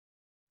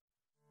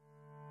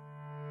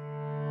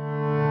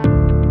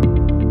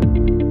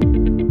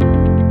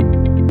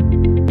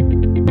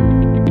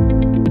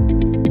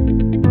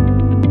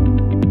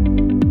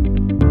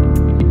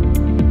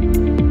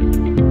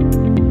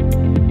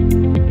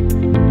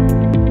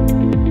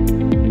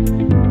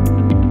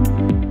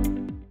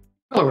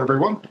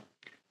everyone.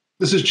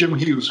 This is Jim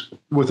Hughes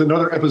with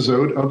another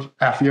episode of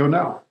AFIO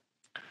Now.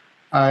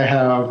 I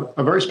have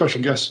a very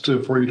special guest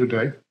for you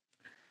today.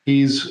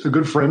 He's a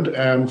good friend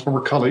and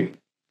former colleague.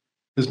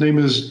 His name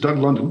is Doug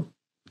London.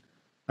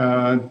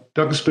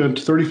 Doug spent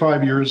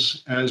 35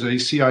 years as a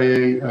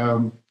CIA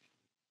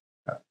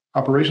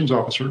operations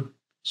officer,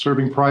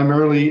 serving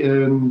primarily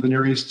in the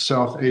Near East,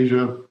 South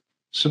Asia,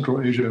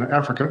 Central Asia, and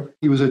Africa.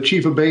 He was a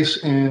chief of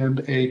base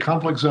in a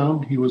conflict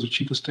zone. He was a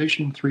chief of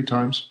station 3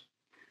 times.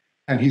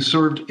 And he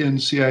served in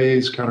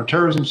CIA's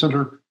Counterterrorism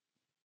Center,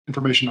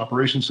 Information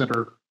Operations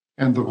Center,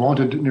 and the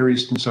vaunted Near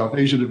East and South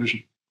Asia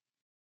Division.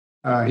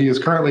 He is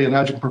currently an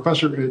adjunct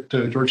professor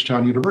at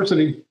Georgetown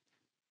University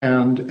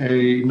and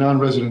a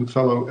non-resident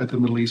fellow at the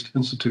Middle East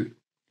Institute.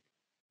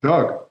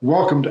 Doug,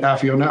 welcome to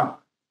AFIO Now.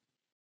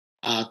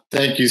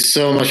 Thank you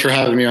so much for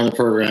having me on the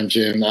program,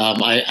 Jim.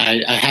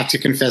 I have to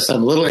confess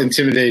I'm a little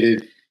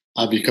intimidated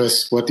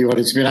because what the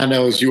audience may not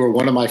know is you were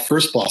one of my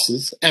first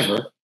bosses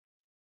ever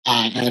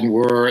and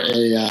were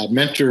a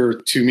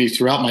mentor to me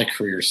throughout my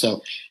career.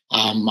 So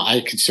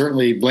I could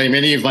certainly blame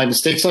any of my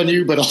mistakes on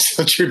you, but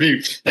also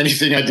attribute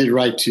anything I did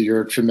right to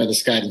your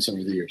tremendous guidance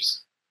over the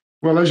years.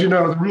 Well, as you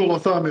know, the rule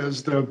of thumb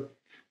is the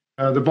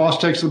boss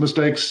takes the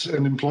mistakes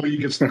and the employee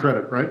gets the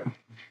credit, right?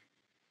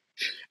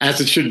 As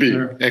it should be.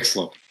 Yeah.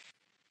 Excellent.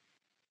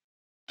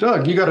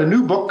 Doug, you got a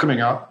new book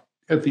coming out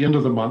at the end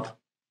of the month.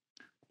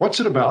 What's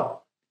it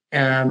about,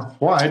 and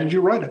why did you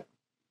write it?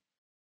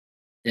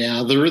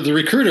 Yeah, the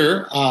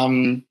Recruiter,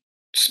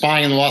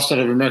 Spying in the Lost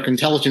Art of American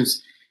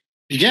Intelligence,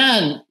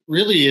 began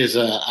really as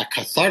a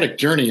cathartic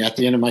journey at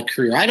the end of my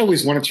career. I'd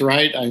always wanted to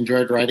write. I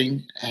enjoyed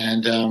writing.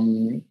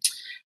 And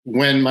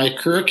when my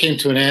career came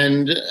to an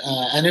end,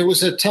 and it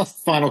was a tough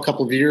final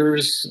couple of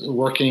years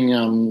working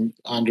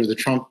under the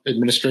Trump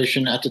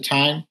administration at the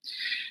time,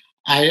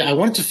 I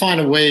wanted to find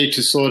a way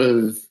to sort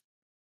of,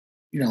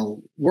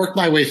 work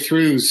my way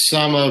through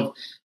some of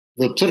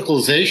the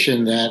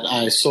politicalization that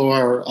I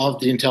saw of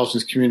the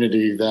intelligence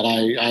community that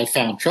I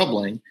found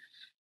troubling.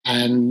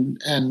 And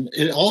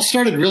it all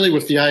started really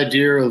with the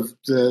idea of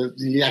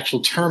the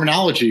actual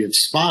terminology of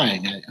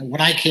spying.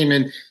 When I came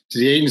into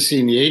the agency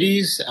in the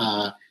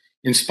 80s,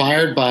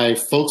 inspired by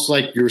folks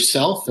like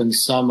yourself and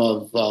some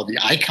of the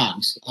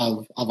icons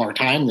of our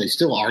time, they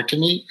still are to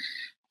me,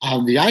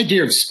 the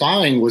idea of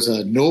spying was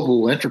a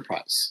noble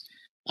enterprise,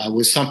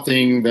 was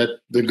something that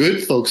the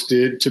good folks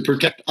did to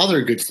protect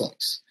other good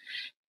folks.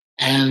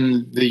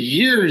 And the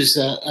years,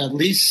 at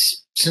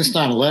least since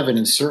 9/11,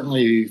 and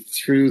certainly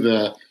through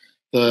the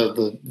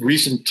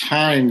recent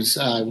times,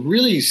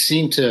 really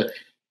seem to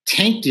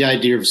taint the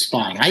idea of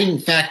spying. I, in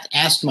fact,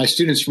 asked my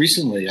students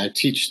recently, I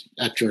teach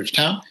at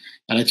Georgetown,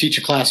 and I teach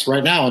a class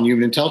right now on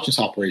human intelligence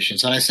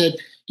operations. And I said,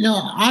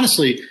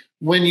 honestly,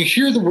 when you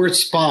hear the word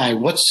spy,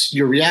 what's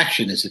your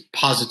reaction? Is it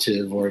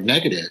positive or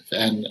negative?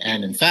 And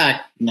in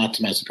fact, not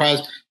to my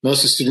surprise, most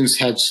of the students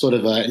had sort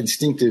of an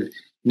instinctive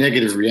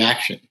negative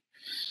reaction.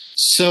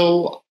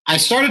 So I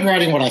started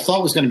writing what I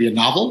thought was going to be a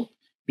novel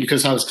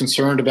because I was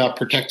concerned about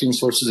protecting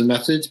sources and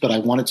methods, but I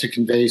wanted to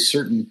convey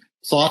certain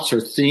thoughts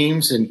or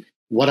themes and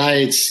what I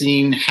had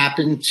seen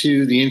happen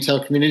to the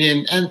intel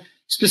community and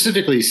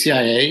specifically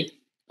CIA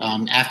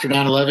after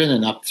 9/11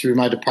 and up through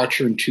my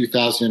departure in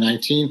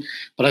 2019.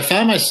 But I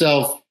found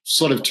myself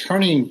sort of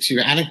turning to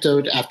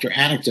anecdote after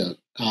anecdote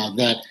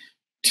that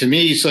to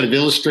me sort of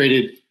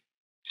illustrated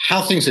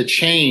how things had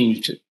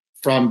changed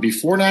from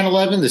before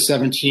 9/11, the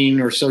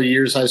 17 or so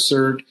years I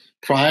served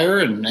prior,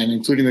 and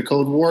including the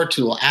Cold War,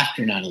 to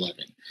after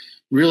 9/11.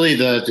 Really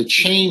the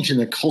change in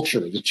the culture,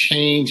 the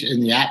change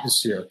in the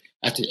atmosphere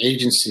at the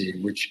agency,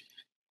 which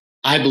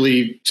I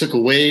believe took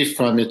away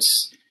from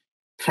its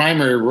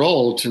primary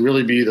role to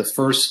really be the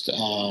first,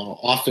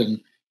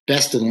 often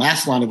best and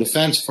last line of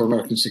defense for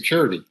American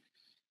security.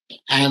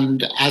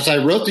 And as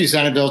I wrote these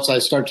anecdotes, I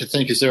started to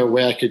think, is there a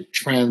way I could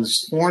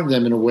transform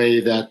them in a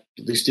way that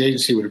at least the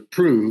agency would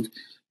approve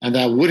and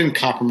that wouldn't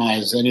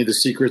compromise any of the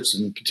secrets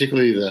and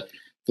particularly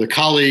the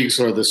colleagues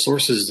or the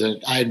sources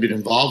that I had been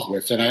involved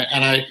with. And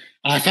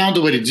I found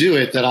a way to do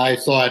it that I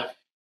thought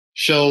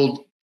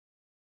showed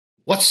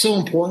what's so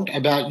important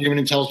about human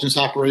intelligence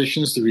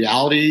operations, the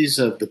realities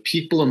of the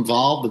people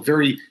involved, the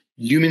very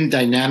human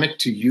dynamic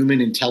to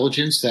human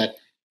intelligence that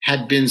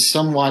had been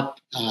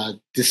somewhat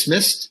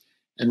dismissed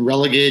and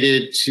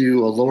relegated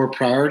to a lower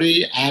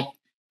priority at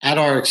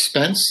our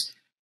expense,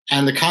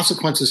 and the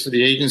consequences for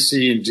the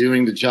agency in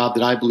doing the job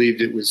that I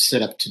believed it was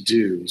set up to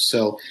do.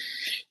 So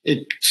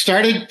it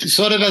started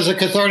sort of as a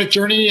cathartic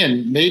journey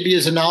and maybe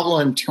as a novel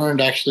and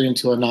turned actually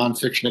into a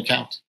nonfiction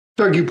account.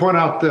 Doug, you point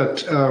out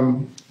that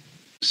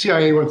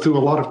CIA went through a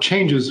lot of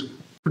changes,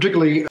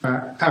 particularly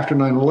after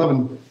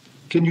 9/11.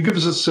 Can you give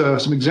us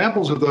some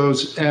examples of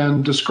those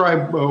and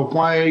describe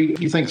why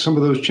you think some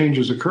of those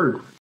changes occurred?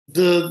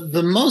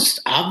 The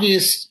most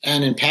obvious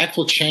and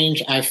impactful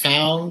change I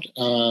found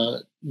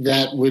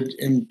that would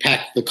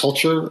impact the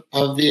culture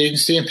of the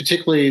agency, and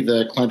particularly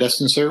the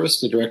clandestine service,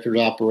 the Director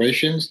of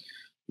Operations,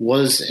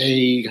 was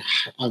a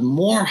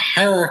more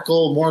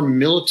hierarchical, more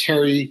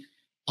military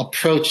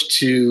approach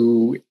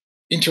to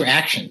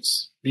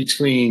interactions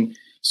between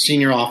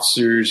senior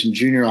officers and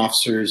junior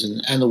officers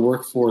and the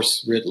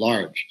workforce writ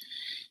large.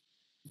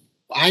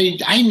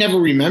 I never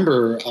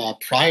remember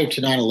prior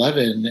to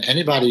 9/11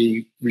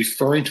 anybody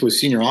referring to a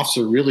senior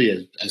officer really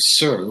as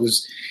sir. It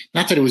was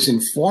not that it was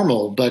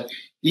informal, but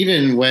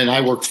even when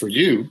I worked for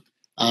you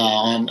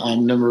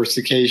on numerous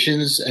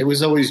occasions, it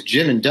was always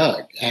Jim and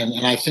Doug.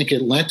 And I think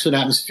it lent to an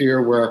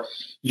atmosphere where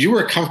you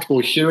were comfortable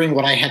hearing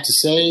what I had to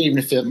say, even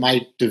if it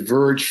might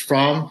diverge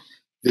from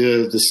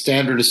the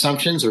standard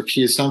assumptions or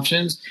key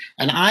assumptions.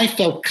 And I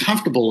felt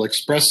comfortable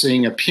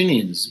expressing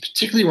opinions,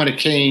 particularly when it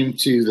came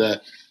to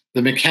the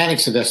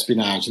mechanics of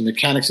espionage and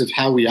mechanics of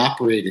how we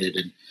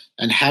operated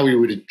and how we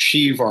would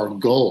achieve our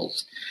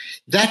goals.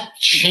 That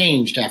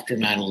changed after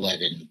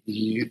 9/11.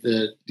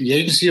 The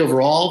agency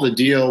overall, the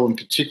DO in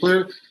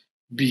particular,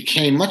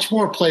 became much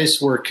more a place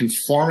where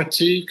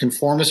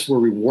conformists were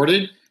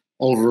rewarded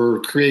over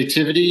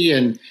creativity,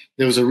 and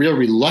there was a real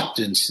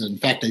reluctance, in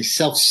fact, a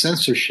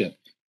self-censorship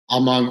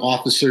among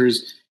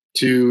officers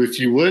to, if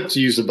you would, to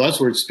use the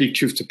buzzword, speak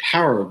truth to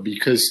power,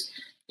 because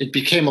it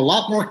became a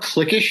lot more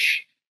cliquish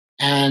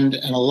and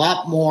a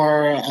lot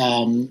more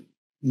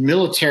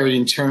military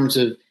in terms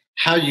of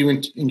how you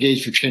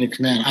engage your chain of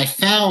command. I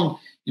found,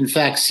 in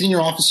fact,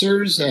 senior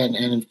officers,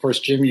 and of course,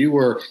 Jim, you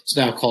were, it's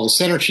now called a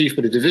center chief,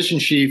 but a division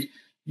chief,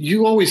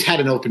 you always had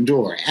an open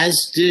door,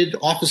 as did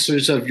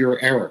officers of your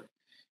era.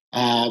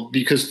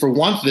 Because for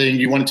one thing,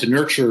 you wanted to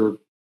nurture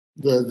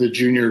the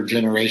junior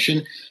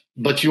generation,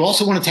 but you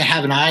also wanted to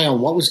have an eye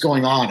on what was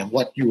going on and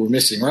what you were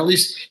missing, or at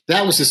least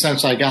that was the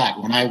sense I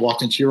got when I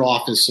walked into your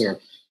office, or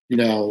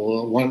any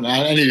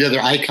of the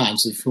other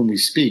icons of whom we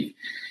speak.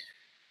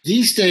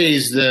 These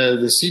days,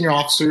 the senior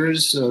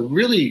officers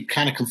really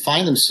kind of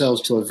confine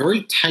themselves to a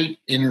very tight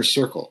inner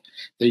circle.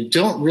 They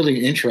don't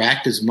really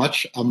interact as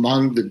much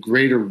among the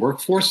greater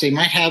workforce. They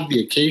might have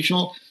the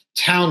occasional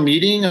town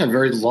meeting, a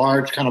very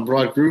large kind of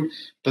broad group,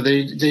 but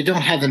they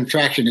don't have the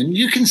interaction. And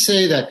you can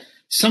say that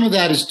some of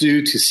that is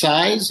due to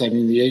size. I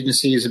mean, the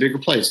agency is a bigger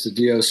place. The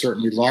DO is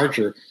certainly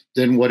larger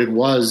than what it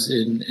was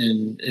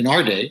in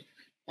our day,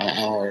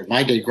 or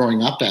my day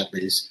growing up at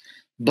least.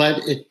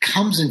 But it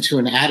comes into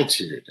an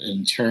attitude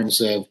in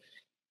terms of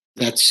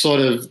that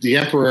sort of the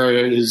emperor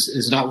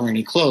is not wearing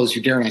any clothes.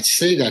 You dare not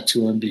say that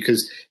to him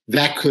because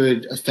that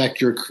could affect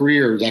your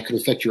career, that could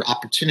affect your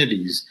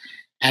opportunities.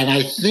 And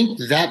I think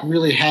that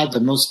really had the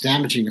most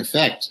damaging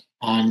effect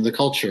on the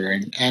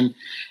culture. And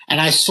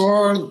I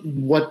saw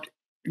what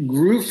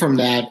grew from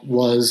that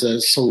was a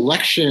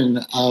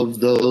selection of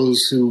those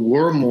who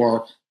were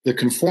more the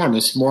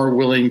conformists, more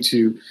willing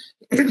to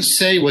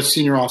say what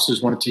senior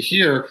officers wanted to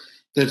hear,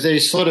 that they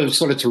sort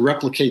of to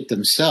replicate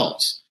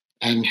themselves,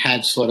 and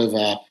had sort of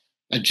a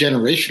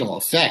generational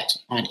effect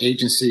on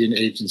agency and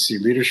agency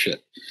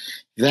leadership.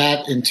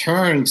 That in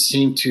turn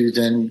seemed to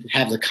then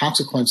have the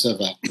consequence of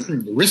a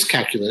risk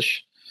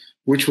calculus,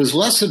 which was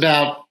less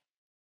about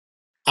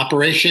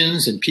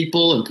operations and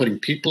people and putting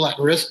people at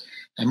risk,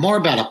 and more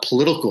about a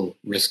political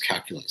risk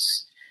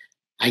calculus.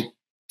 I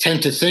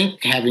tend to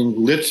think,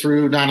 having lived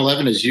through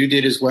 9/11 as you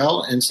did as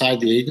well inside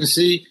the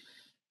agency,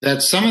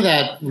 that some of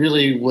that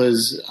really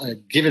was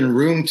given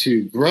room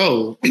to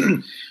grow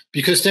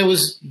because there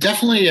was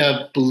definitely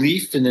a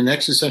belief in an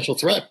existential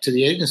threat to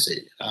the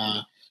agency.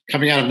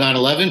 Coming out of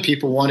 9/11,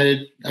 people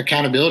wanted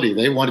accountability.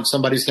 They wanted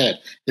somebody's head.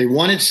 They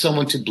wanted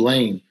someone to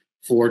blame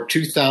for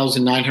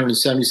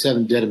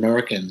 2,977 dead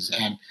Americans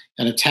and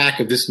an attack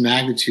of this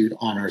magnitude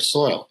on our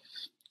soil.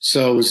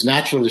 So it was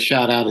natural to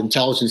shout out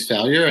intelligence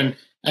failure.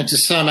 And to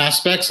some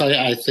aspects,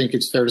 I think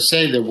it's fair to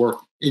say there were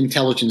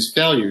intelligence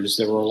failures.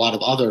 There were a lot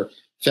of other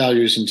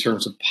failures in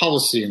terms of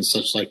policy and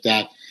such like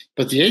that.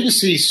 But the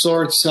agency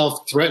saw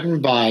itself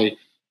threatened by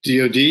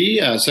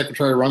DOD.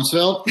 Secretary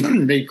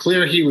Rumsfeld made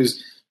clear he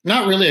was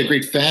not really a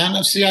great fan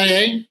of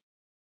CIA.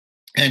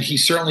 And he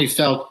certainly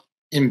felt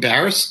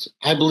embarrassed,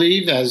 I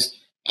believe, as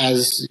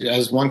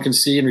one can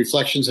see in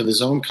reflections of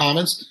his own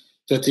comments,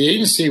 that the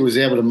agency was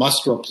able to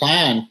muster a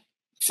plan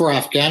for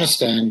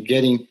Afghanistan,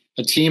 getting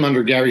a team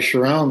under Gary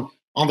Sharon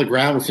on the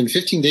ground within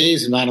 15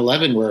 days of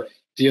 9/11, where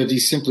DOD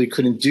simply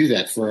couldn't do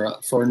that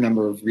for a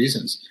number of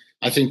reasons.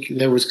 I think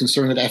there was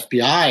concern that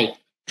FBI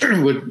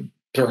would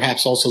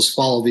perhaps also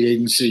swallow the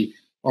agency,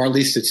 or at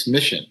least its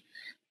mission.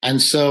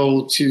 And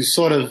so to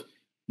sort of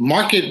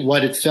market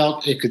what it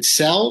felt it could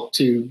sell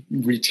to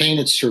retain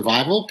its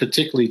survival,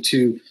 particularly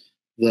to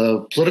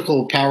the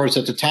political powers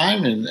at the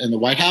time and the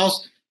White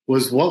House,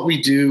 was what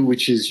we do,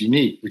 which is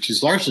unique, which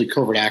is largely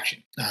covert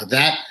action.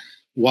 That,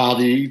 while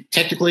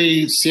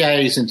technically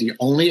CIA isn't the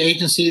only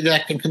agency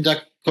that can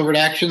conduct covert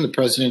action, the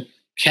president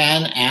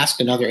can ask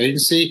another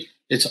agency.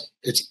 It's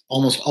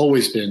almost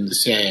always been the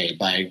CIA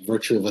by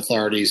virtue of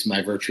authorities,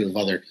 by virtue of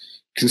other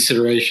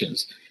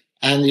considerations.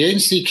 And the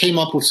agency came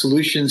up with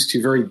solutions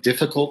to very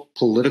difficult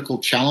political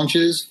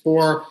challenges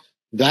for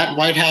that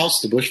White House,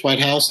 the Bush White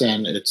House,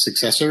 and its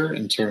successor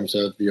in terms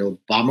of the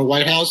Obama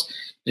White House,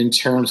 in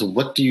terms of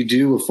what do you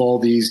do with all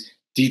these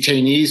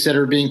detainees that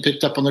are being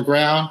picked up on the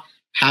ground?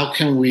 How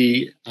can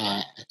we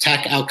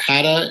attack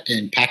al-Qaeda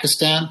in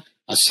Pakistan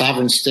a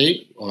sovereign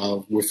state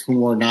with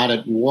whom we're not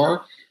at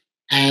war,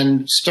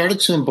 and started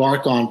to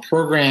embark on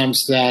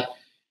programs that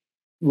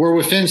were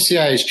within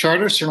CIA's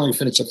charter, certainly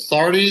within its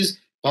authorities,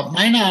 but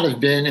might not have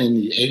been in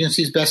the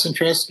agency's best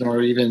interest,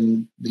 nor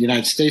even the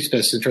United States'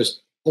 best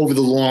interest over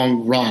the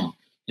long run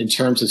in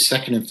terms of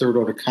second and third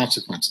order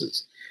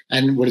consequences.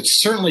 And what it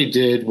certainly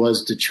did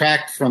was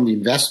detract from the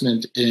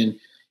investment in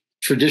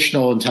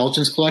traditional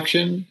intelligence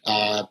collection,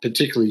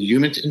 particularly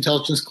human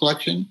intelligence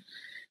collection.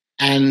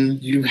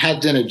 And you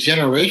had then a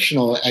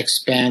generational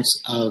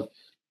expanse of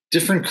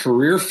different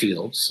career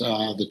fields,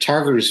 the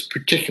targeters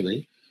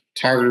particularly.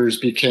 Targeters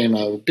became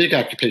a big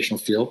occupational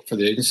field for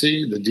the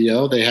agency, the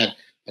DO. They had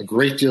a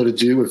great deal to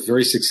do with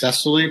very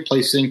successfully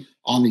placing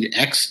on the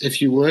X,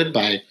 if you would,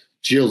 by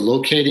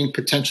geolocating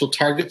potential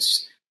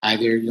targets,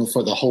 either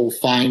for the whole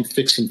find,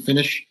 fix, and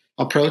finish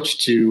approach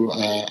to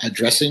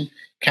addressing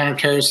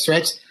counterterrorist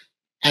threats.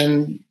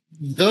 And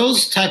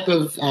those type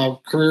of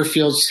career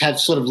fields have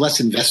sort of less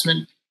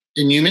investment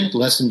in human,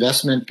 less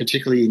investment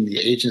particularly in the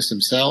agents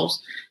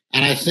themselves.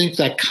 And I think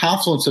that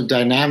confluence of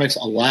dynamics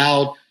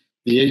allowed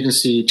the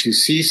agency to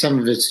see some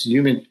of its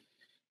human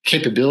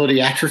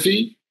capability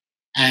atrophy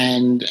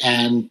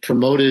and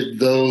promoted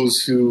those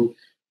who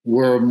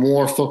were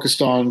more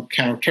focused on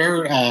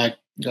covert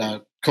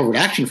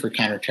action for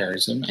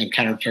counterterrorism and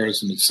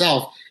counterterrorism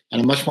itself,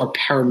 and a much more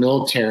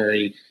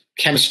paramilitary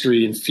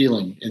chemistry and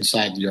feeling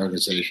inside the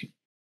organization.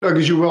 Doug,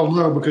 as you well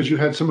know, because you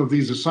had some of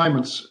these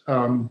assignments,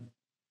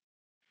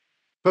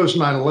 post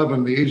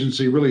 9/11, the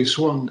agency really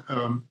swung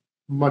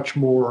much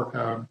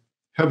more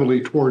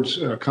heavily towards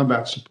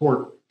combat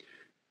support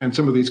and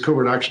some of these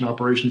covert action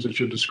operations that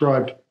you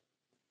described.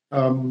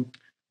 Do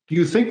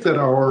you think that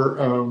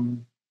our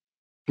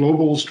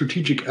global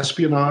strategic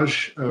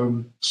espionage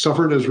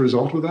suffered as a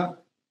result of that?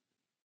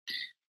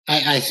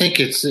 I think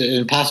it's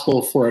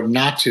impossible for it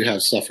not to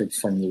have suffered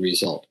from the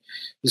result.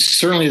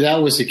 Certainly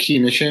that was the key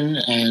mission,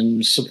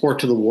 and support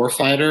to the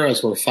warfighter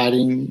as we're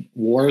fighting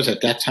wars at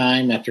that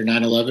time after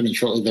 9/11 and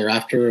shortly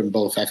thereafter in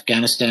both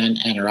Afghanistan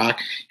and Iraq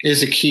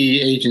is a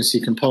key agency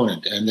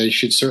component, and they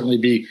should certainly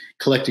be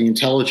collecting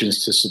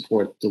intelligence to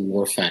support the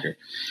warfighter.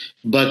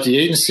 But the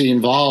agency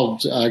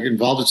involved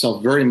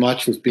itself very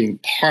much with being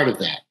part of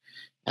that.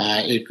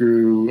 It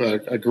grew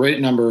a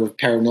great number of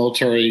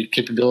paramilitary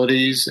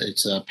capabilities.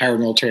 Its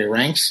paramilitary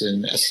ranks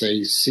in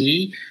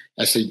SAD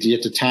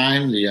at the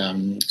time,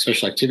 the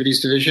Special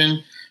Activities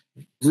Division,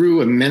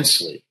 grew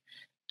immensely.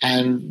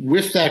 And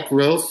with that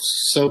growth,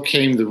 so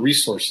came the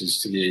resources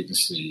to the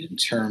agency in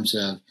terms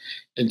of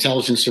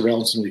intelligence,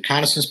 surveillance, and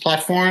reconnaissance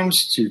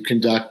platforms to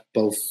conduct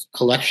both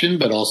collection,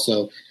 but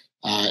also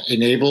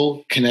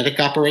enable kinetic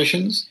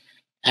operations,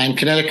 and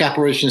kinetic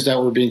operations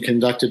that were being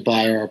conducted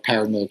by our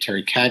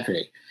paramilitary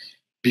cadre.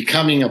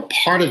 Becoming a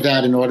part of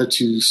that in order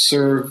to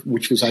serve,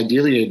 which was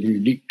ideally a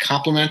unique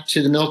complement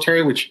to the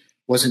military, which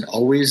wasn't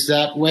always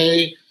that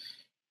way,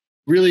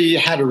 really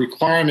had a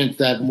requirement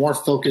that more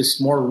focus,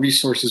 more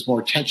resources,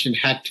 more attention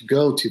had to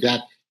go to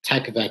that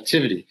type of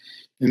activity.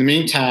 In the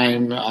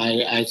meantime,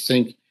 I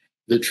think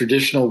the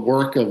traditional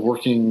work of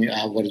working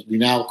what we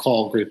now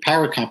call great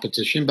power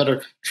competition, but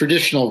our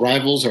traditional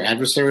rivals or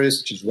adversaries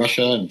such as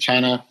Russia and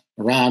China,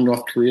 Iran,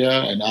 North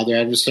Korea, and other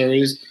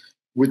adversaries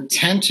would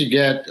tend to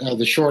get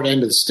the short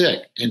end of the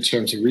stick in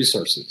terms of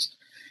resources.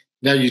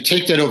 Now, you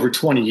take that over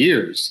 20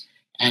 years,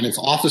 and if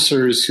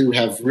officers who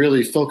have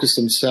really focused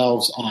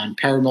themselves on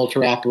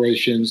paramilitary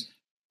operations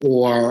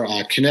or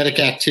kinetic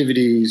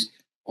activities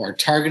or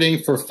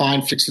targeting for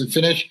find, fix, and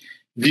finish,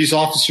 these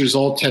officers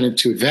all tended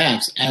to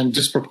advance, and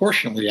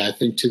disproportionately, I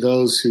think, to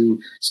those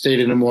who stayed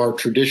in a more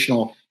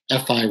traditional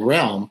FI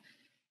realm.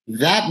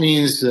 That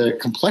means the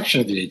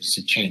complexion of the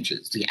agency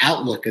changes, the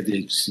outlook of the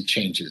agency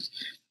changes.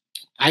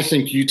 I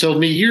think you told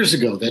me years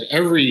ago that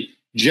every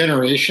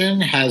generation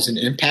has an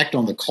impact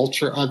on the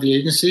culture of the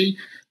agency.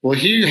 Well,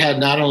 here you had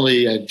not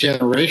only a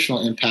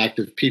generational impact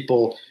of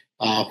people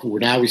who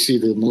now we see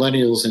the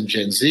millennials and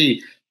Gen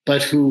Z,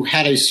 but who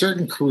had a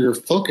certain career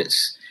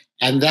focus.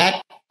 And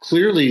that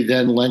clearly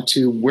then lent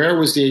to where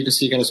was the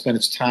agency going to spend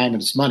its time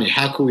and its money?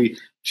 How could we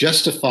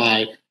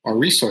justify our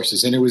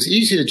resources? And it was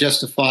easy to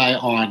justify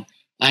on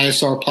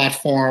ISR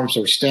platforms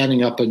or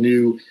standing up a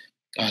new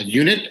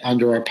unit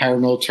under our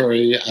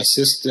paramilitary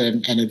assist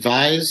and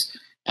advise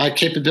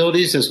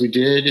capabilities as we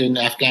did in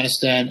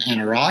Afghanistan and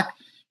Iraq.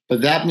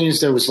 But that means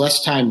there was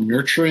less time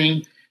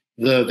nurturing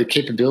the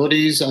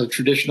capabilities of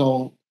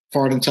traditional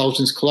foreign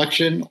intelligence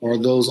collection or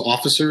those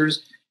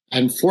officers,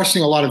 and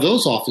forcing a lot of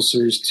those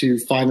officers to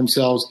find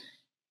themselves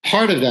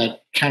part of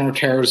that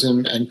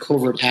counterterrorism and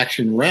covert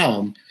action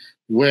realm,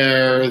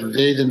 where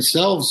they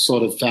themselves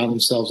sort of found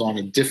themselves on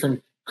a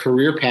different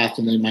career path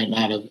than they might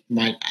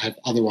have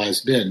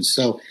otherwise been.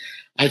 So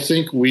I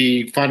think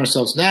we find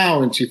ourselves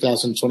now in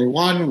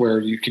 2021, where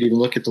you could even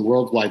look at the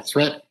worldwide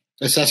threat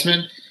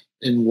assessment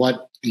in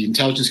what the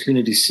intelligence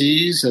community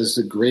sees as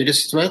the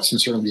greatest threats and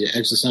certainly the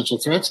existential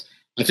threats.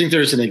 I think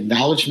there's an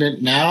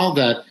acknowledgement now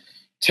that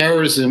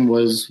terrorism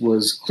was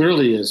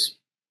clearly a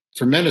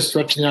tremendous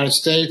threat to the United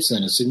States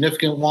and a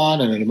significant one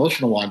and an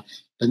emotional one,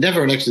 but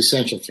never an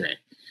existential threat.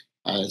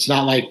 It's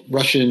not like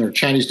Russian or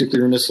Chinese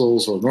nuclear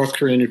missiles or North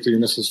Korean nuclear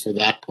missiles for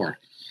that part.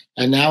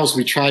 And now as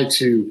we try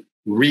to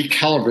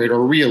recalibrate or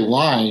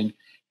realign,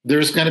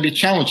 there's going to be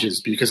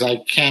challenges because I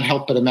can't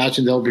help but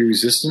imagine there'll be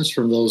resistance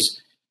from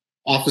those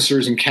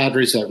officers and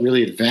cadres that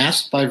really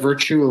advanced by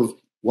virtue of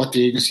what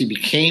the agency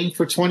became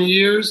for 20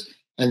 years.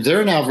 And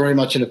they're now very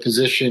much in a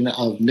position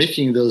of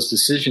making those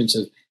decisions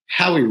of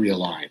how we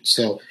realign.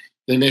 So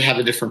they may have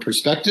a different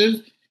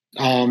perspective.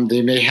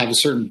 They may have a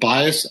certain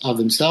bias of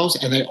themselves,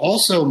 and they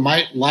also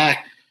might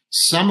lack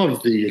some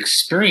of the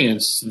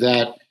experience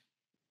that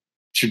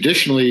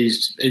traditionally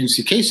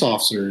agency case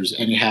officers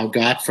anyhow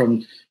got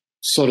from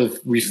sort of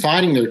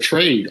refining their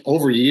trade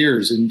over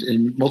years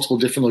in multiple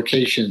different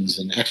locations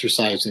and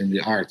exercising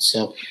the arts.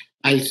 So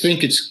I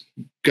think it's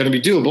going to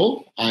be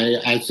doable.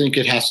 I think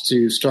it has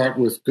to start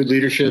with good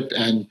leadership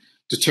and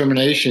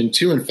determination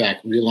to, in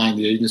fact, realign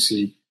the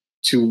agency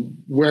to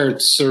where it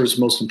serves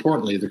most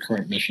importantly the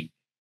current mission.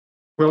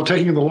 Well,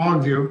 taking the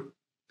long view,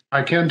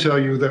 I can tell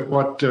you that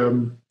what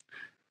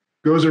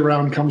goes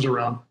around comes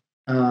around.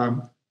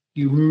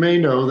 You may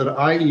know that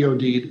I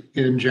EOD'd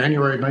in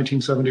January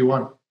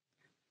 1971.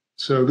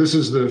 So this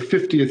is the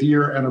 50th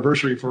year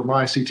anniversary for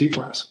my CT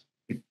class.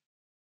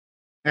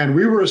 And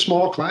we were a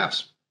small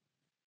class,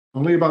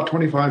 only about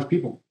 25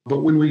 people. But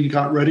when we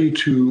got ready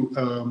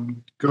to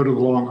go to the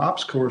long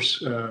ops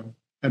course, an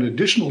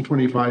additional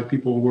 25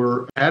 people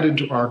were added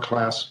to our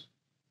class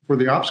for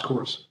the ops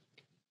course.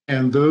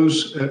 And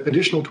those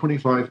additional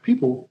 25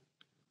 people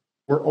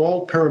were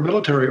all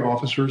paramilitary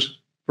officers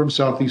from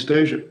Southeast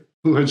Asia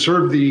who had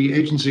served the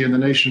agency and the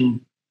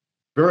nation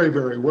very,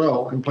 very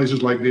well in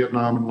places like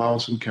Vietnam and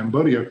Laos and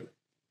Cambodia,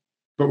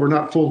 but were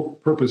not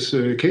full-purpose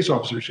case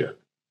officers yet.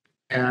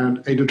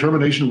 And a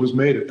determination was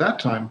made at that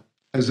time,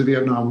 as the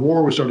Vietnam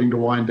War was starting to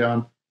wind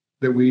down,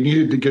 that we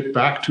needed to get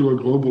back to a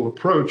global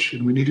approach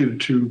and we needed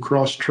to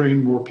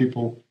cross-train more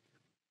people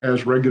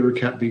as regular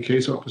Cat B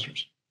case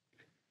officers.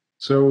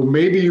 So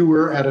maybe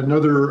we're at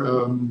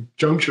another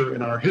juncture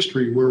in our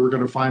history where we're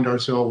going to find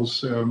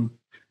ourselves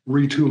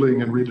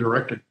retooling and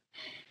redirecting.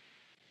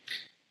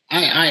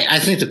 I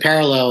think the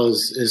parallel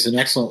is an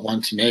excellent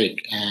one to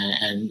make,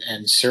 and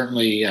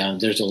certainly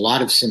there's a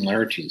lot of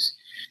similarities.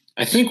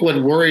 I think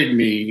what worried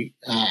me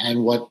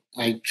and what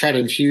I try to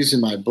infuse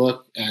in my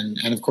book,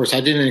 and of course I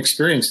didn't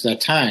experience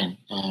that time,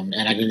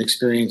 and I didn't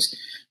experience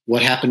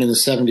what happened in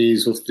the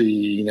 70s with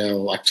the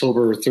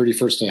October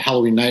 31st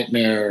Halloween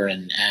nightmare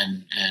and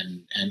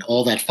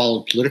all that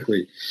followed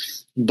politically,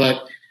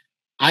 but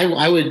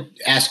I would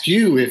ask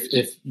you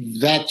if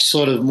that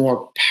sort of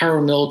more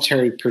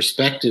paramilitary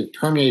perspective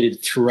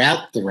permeated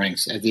throughout the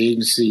ranks of the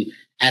agency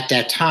at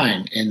that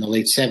time in the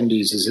late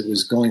 70s as it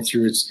was going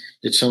through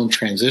its own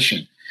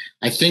transition.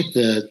 I think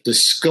the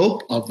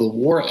scope of the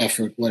war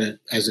effort,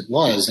 as it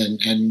was,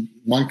 and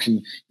one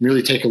can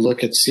merely take a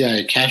look at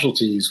CIA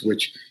casualties,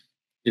 which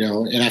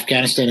in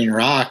Afghanistan and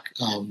Iraq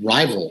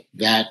rival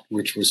that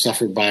which was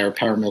suffered by our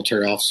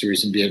paramilitary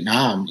officers in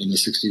Vietnam in the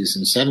 60s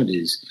and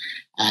 70s.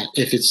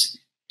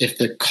 If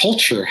the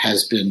culture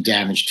has been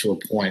damaged to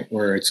a point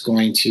where it's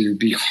going to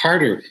be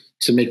harder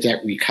to make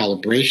that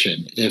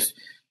recalibration, if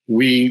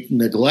we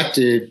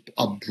neglected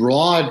a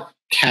broad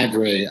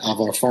cadre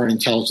of our foreign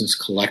intelligence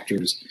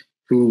collectors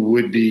who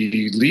would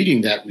be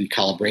leading that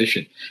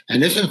recalibration,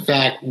 and if in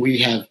fact we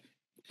have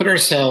put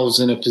ourselves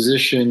in a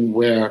position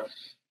where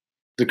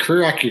the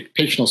career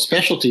occupational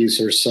specialties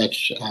are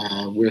such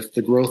with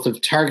the growth of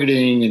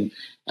targeting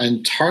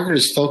and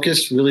targeters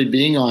focused really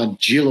being on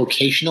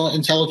geolocational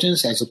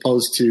intelligence as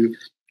opposed to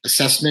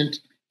assessment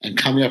and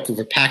coming up with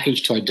a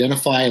package to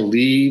identify a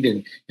lead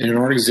and an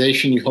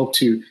organization you hope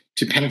to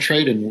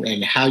penetrate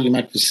and how you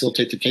might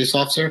facilitate the case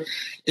officer.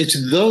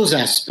 It's those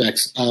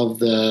aspects of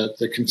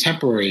the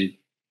contemporary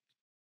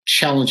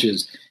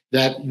challenges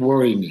that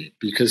worry me,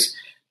 because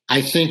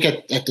I think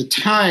at the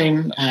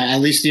time, at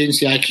least the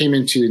agency I came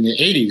into in the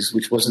 80s,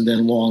 which wasn't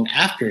then long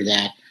after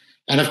that,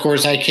 and of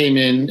course I came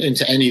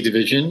into any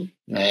division,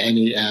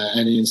 any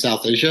in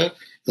South Asia,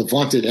 the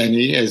vaunted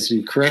any, as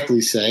you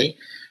correctly say,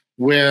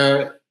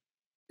 where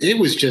it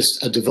was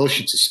just a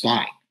devotion to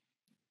spying.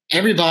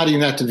 Everybody in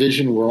that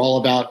division were all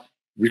about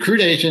recruit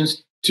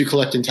agents to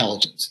collect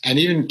intelligence. And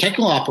even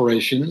technical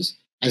operations,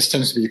 as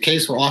tends to be the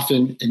case, were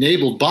often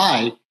enabled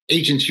by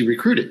agents you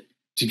recruited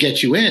to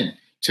get you in,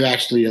 to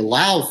actually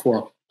allow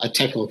for a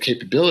technical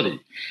capability.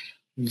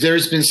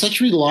 There's been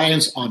such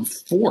reliance on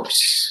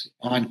force,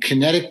 on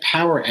kinetic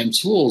power and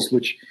tools,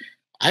 which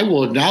I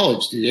will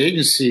acknowledge the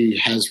agency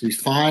has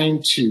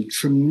refined to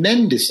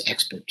tremendous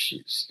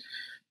expertise,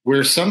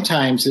 where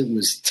sometimes it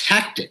was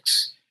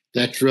tactics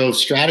that drove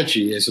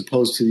strategy as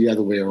opposed to the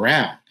other way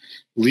around,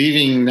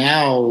 leaving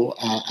now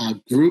a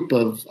group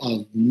of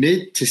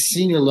mid to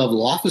senior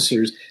level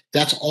officers.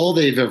 That's all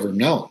they've ever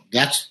known.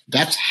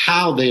 That's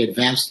how they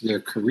advanced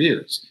their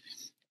careers.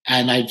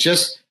 And I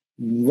just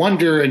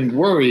wonder and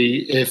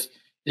worry if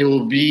it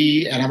will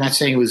be, and I'm not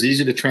saying it was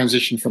easy to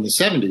transition from the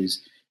 70s,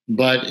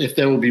 but if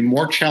there will be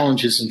more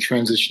challenges in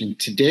transitioning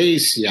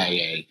today's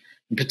CIA,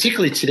 and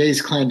particularly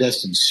today's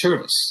clandestine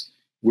service,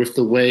 with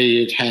the way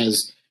it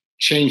has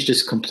changed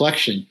its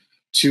complexion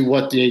to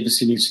what the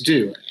agency needs to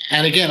do.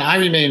 And again, I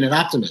remain an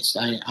optimist.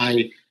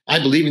 I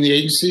believe in the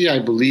agency, I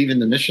believe in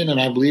the mission, and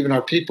I believe in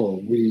our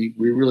people. We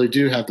really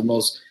do have the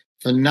most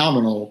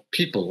phenomenal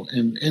people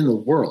in the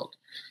world.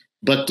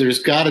 But there's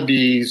got to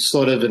be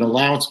sort of an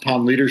allowance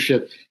upon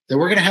leadership that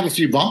we're going to have a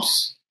few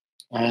bumps.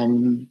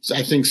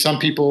 I think some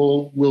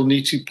people will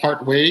need to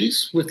part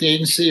ways with the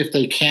agency if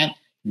they can't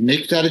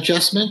make that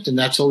adjustment, and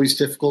that's always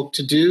difficult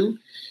to do.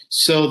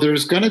 So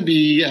there's going to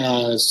be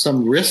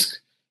some risk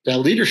that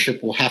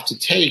leadership will have to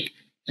take.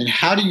 And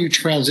how do you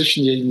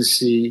transition the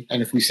agency?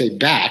 And if we say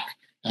back,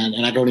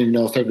 and I don't even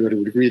know if everybody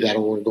would agree that,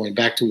 or we're going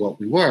back to what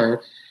we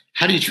were,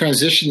 how do you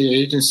transition the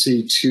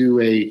agency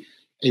to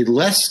a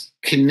less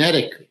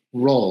kinetic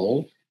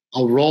role,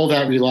 a role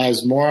that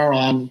relies more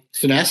on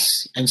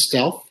finesse and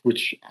stealth,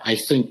 which I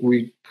think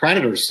we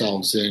prided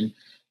ourselves in,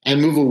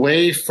 and move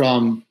away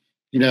from,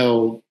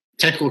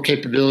 technical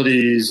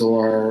capabilities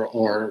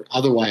or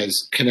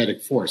otherwise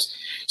kinetic force.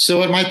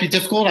 So it might be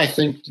difficult. I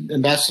think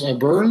Ambassador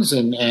Burns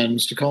and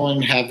Mr.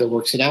 Cohen have their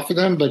work set out for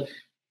them, but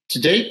to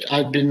date,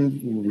 I've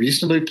been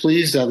reasonably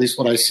pleased, at least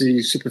what I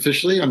see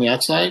superficially on the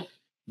outside,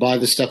 by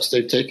the steps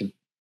they've taken.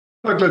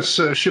 Let's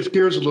shift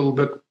gears a little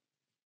bit.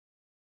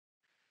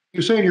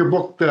 You say in your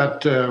book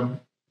that,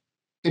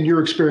 in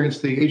your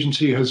experience, the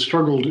agency has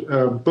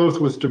struggled both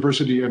with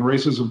diversity and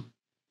racism.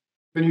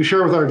 Can you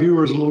share with our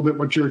viewers a little bit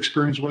what your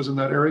experience was in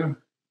that area?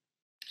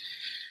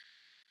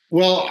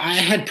 Well, I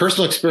had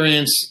personal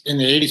experience in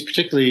the 80s,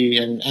 particularly,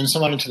 and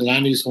somewhat into the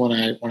 90s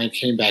when I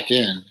came back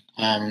in.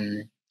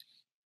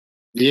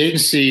 The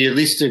agency, at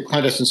least the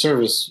clandestine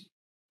service,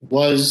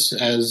 was,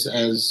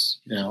 as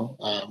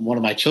one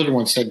of my children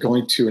once said,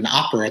 going to an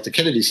opera at the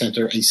Kennedy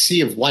Center, a sea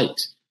of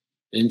white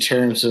in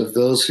terms of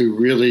those who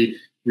really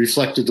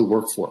reflected the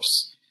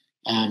workforce.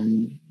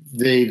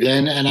 They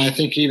then, and I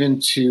think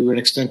even to an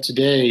extent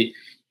today,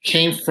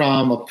 came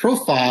from a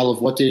profile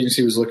of what the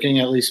agency was looking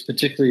at least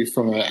particularly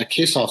from a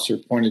case officer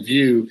point of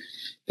view,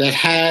 that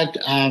had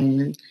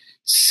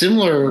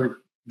similar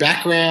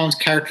backgrounds,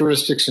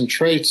 characteristics, and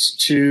traits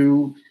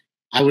to,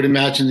 I would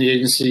imagine, the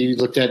agency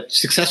looked at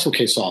successful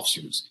case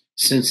officers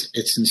since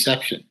its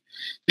inception.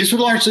 These were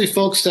largely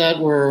folks that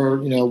were,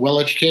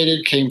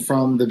 well-educated, came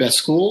from the best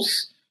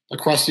schools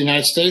across the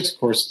United States. Of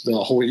course, the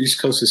whole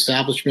East Coast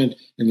establishment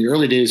in the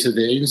early days of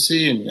the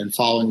agency and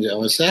following the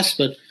OSS,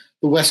 but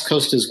the West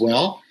Coast as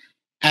well.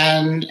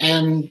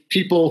 And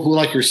people who,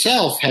 like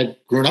yourself, had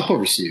grown up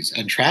overseas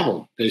and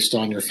traveled based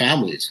on your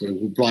families,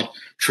 who brought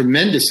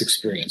tremendous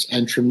experience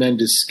and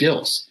tremendous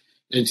skills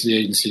into the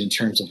agency in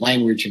terms of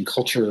language and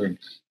culture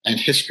and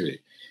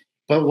history.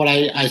 But what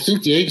I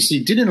think the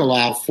agency didn't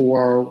allow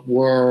for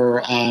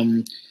were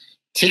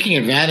taking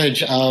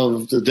advantage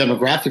of the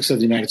demographics of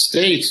the United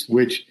States,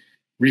 which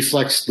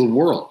reflects the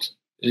world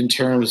in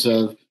terms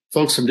of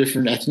folks from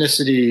different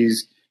ethnicities,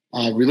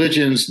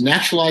 religions,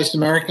 naturalized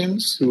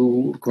Americans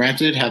who,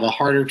 granted, have a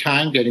harder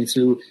time getting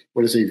through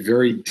what is a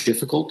very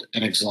difficult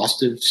and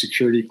exhaustive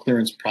security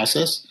clearance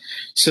process.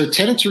 So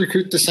tended to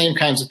recruit the same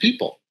kinds of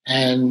people.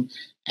 And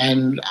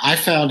I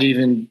found,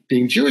 even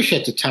being Jewish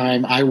at the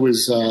time, I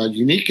was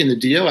unique in the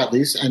DO, at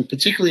least, and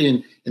particularly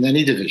in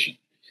any division.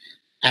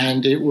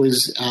 And it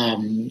was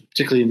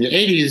particularly in the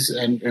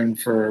 80s, and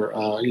for,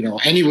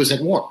 any was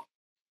at war.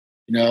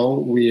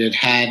 We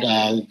had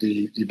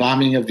the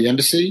bombing of the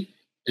embassy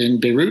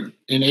in Beirut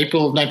in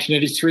April of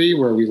 1983,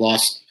 where we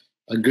lost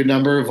a good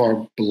number of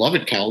our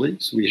beloved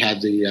colleagues. We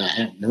had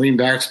the Marine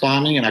barracks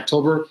bombing in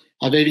October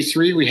of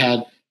 83. We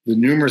had the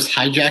numerous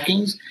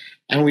hijackings.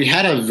 And we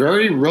had a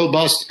very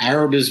robust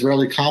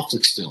Arab-Israeli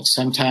conflict still.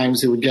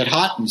 Sometimes it would get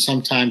hot and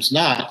sometimes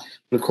not.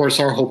 But of course,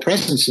 our whole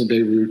presence in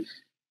Beirut,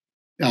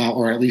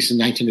 or at least in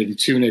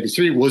 1982 and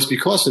 83, was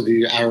because of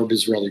the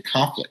Arab-Israeli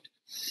conflict.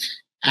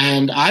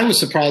 And I was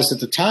surprised at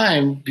the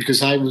time,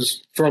 because I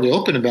was fairly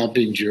open about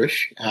being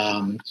Jewish,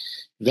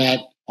 that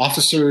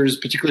officers,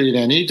 particularly in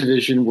any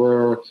division,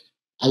 were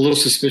a little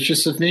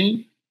suspicious of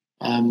me.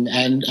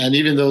 And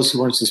even those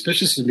who weren't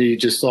suspicious of me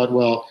just thought,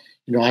 well,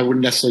 I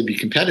wouldn't necessarily be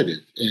competitive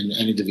in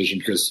any division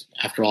because,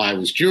 after all, I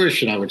was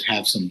Jewish and I would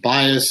have some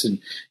bias, and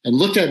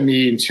looked at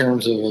me in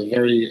terms of a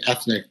very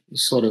ethnic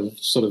sort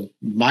of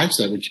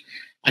mindset, which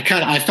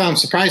I found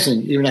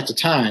surprising even at the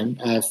time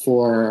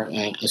for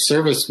a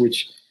service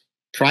which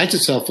prides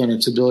itself on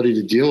its ability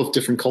to deal with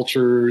different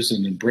cultures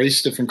and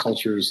embrace different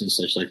cultures and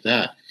such like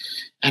that.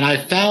 And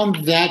I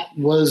found that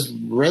was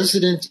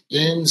resident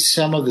in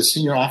some of the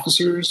senior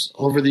officers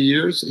over the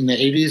years in the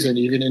 80s and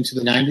even into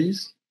the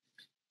 90s.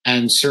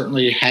 And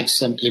certainly had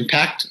some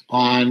impact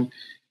on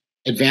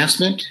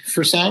advancement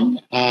for some,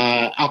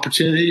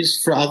 opportunities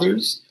for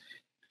others,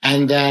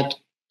 and that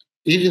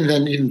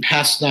even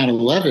past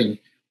 9/11,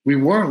 we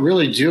weren't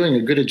really doing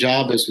a good a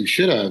job as we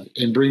should have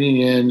in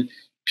bringing in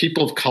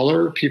people of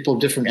color, people of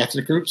different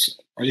ethnic groups,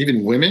 or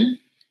even women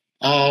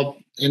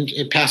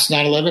in past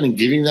 9/11 and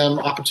giving them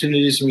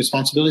opportunities and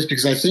responsibilities,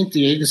 because I think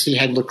the agency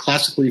had looked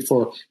classically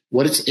for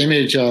what its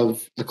image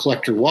of the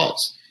collector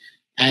was.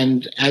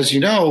 And as you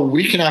know,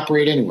 we can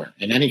operate anywhere,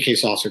 and any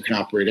case officer can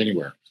operate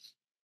anywhere.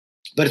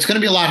 But it's going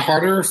to be a lot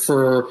harder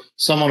for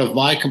someone of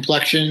my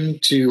complexion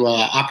to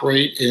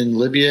operate in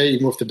Libya,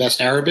 even with the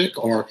best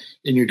Arabic, or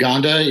in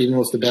Uganda, even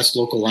with the best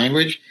local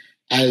language,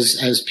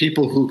 as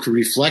people who could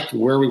reflect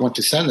where we want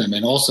to send them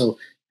and also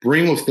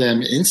bring with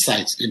them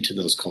insights into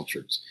those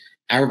cultures.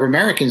 Arab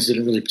Americans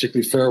didn't really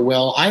particularly fare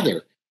well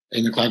either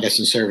in the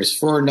clandestine service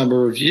for a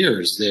number of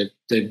years.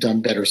 They've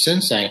done better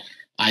since.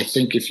 I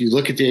think if you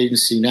look at the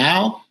agency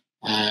now,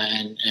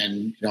 and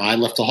you know, I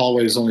left the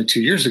hallways only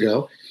 2 years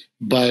ago,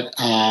 but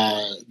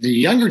the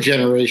younger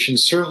generation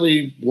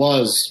certainly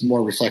was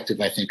more reflective,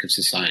 I think, of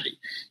society.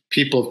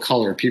 People of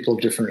color, people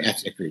of different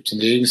ethnic groups, and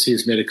the agency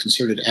has made a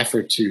concerted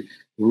effort to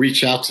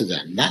reach out to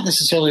them. Not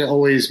necessarily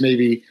always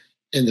maybe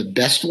in the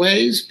best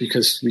ways,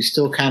 because we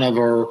still kind of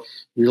are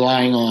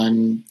relying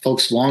on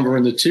folks longer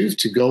in the tooth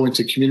to go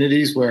into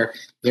communities where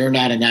they're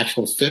not a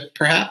natural fit,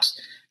 perhaps.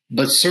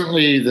 But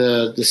certainly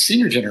the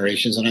senior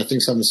generations, and I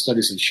think some of the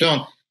studies have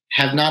shown,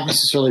 have not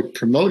necessarily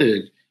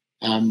promoted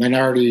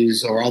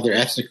minorities or other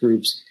ethnic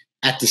groups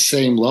at the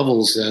same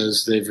levels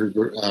as they've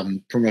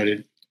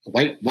promoted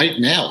white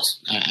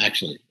males,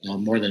 actually,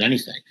 more than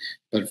anything.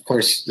 But of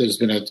course, there's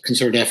been a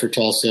concerted effort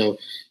to also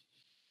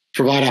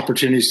provide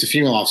opportunities to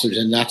female officers,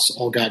 and that's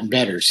all gotten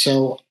better.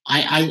 So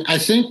I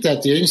think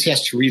that the agency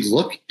has to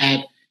relook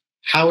at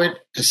how it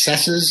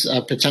assesses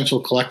a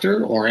potential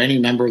collector or any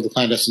member of the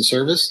clandestine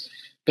service.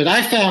 But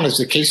I found as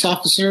a case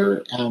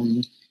officer,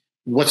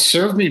 what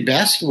served me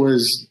best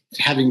was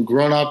having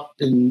grown up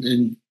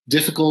in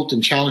difficult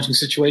and challenging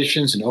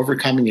situations and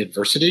overcoming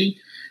adversity,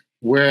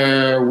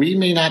 where we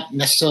may not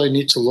necessarily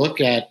need to look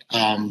at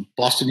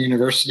Boston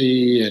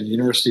University and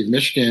University of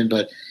Michigan,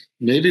 but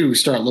maybe we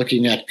start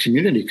looking at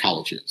community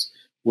colleges,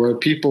 where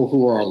people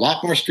who are a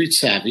lot more street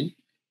savvy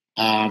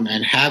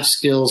and have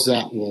skills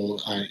that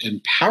will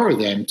empower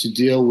them to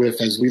deal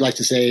with, as we like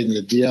to say in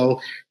the DO,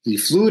 the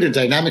fluid and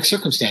dynamic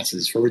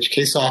circumstances for which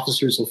case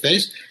officers will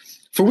face,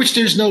 for which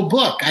there's no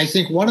book. I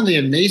think one of the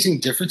amazing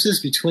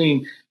differences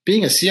between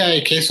being a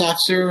CIA case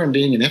officer and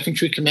being an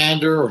infantry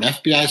commander or an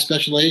FBI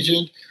special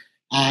agent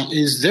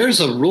is there's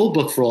a rule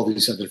book for all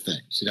these other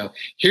things. You know,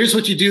 here's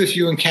what you do if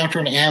you encounter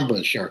an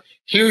ambush, or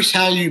here's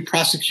how you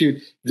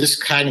prosecute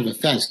this kind of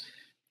offense.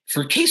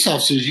 For case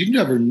officers,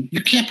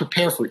 you can't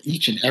prepare for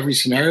each and every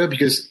scenario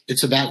because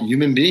it's about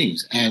human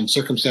beings and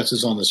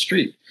circumstances on the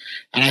street.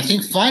 And I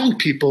think finding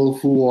people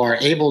who are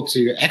able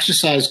to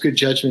exercise good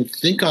judgment,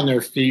 think on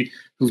their feet,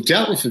 who've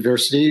dealt with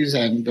adversities,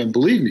 and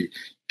believe me,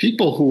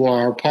 people who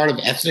are part of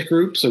ethnic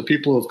groups or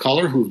people of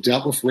color who've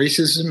dealt with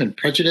racism and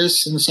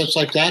prejudice and such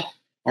like that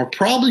are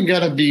probably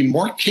going to be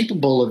more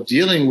capable of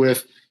dealing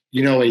with,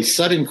 you know, a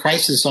sudden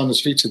crisis on the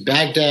streets of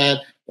Baghdad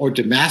or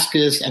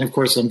Damascus, and of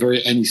course I'm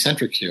very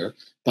any-centric here,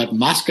 but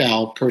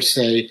Moscow per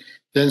se,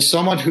 than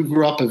someone who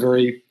grew up a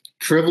very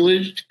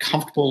privileged,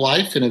 comfortable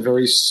life in a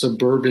very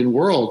suburban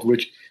world,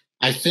 which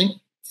I think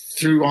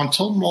through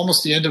until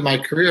almost the end of my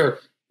career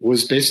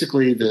was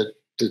basically the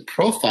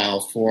profile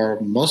for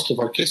most of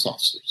our case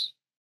officers.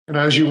 And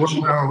as you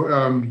well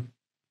know,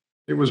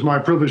 it was my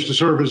privilege to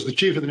serve as the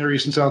chief of the Near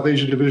East and South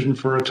Asia Division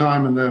for a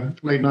time in the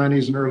late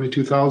 90s and early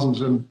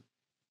 2000s. And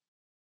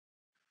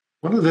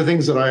one of the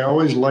things that I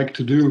always liked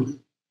to do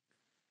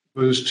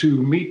was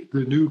to meet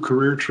the new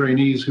career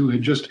trainees who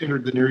had just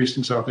entered the Near East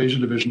and South Asia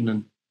Division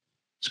and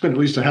spend at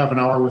least a half an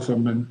hour with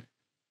them. And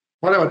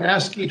what I would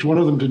ask each one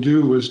of them to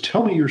do was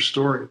tell me your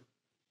story.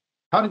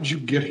 How did you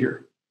get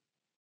here?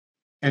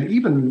 And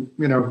even,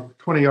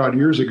 20 odd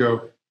years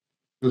ago,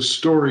 the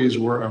stories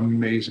were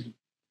amazing.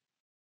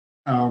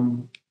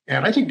 And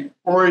I think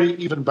already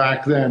even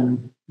back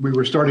then, we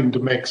were starting to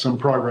make some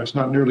progress,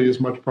 not nearly as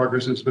much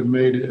progress as has been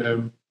made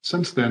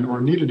since then or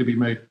needed to be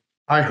made.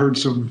 I heard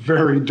some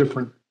very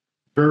different,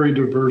 very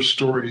diverse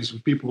stories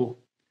of people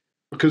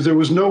because there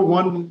was no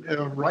one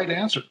right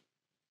answer.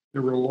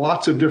 There were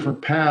lots of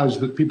different paths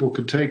that people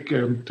could take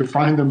to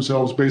find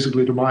themselves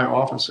basically to my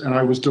office. And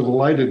I was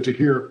delighted to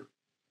hear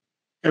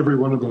every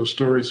one of those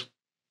stories.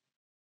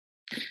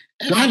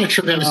 It had a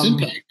tremendous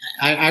impact.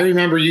 I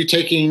remember you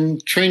taking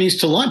trainees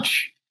to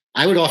lunch.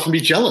 I would often be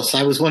jealous.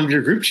 I was one of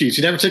your group chiefs.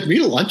 You never took me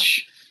to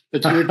lunch,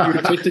 but you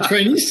would take the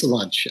trainees to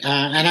lunch.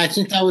 And I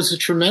think that was a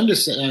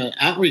tremendous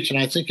outreach. And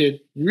I think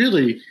it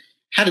really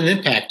had an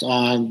impact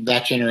on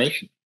that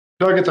generation.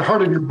 Doug, at the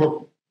heart of your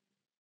book,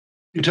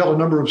 you tell a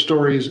number of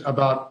stories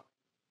about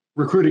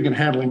recruiting and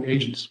handling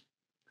agents.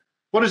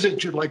 What is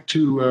it you'd like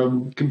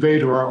to convey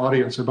to our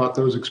audience about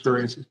those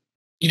experiences?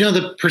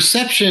 The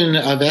perception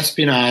of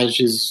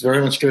espionage is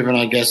very much driven,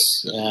 I guess,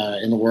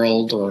 in the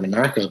world or in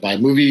America by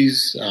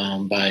movies,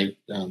 by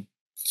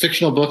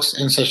fictional books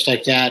and such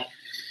like that.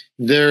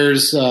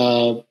 There's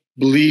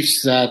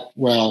beliefs that,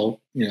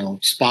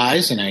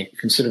 spies, and I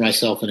consider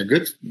myself in a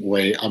good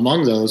way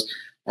among those,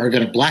 are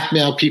going to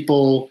blackmail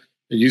people,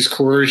 use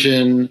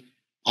coercion,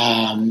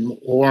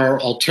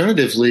 or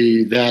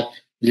alternatively that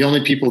the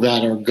only people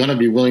that are going to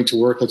be willing to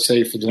work, let's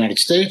say, for the United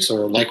States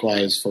or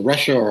likewise for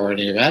Russia or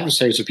any of our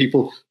adversaries are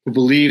people who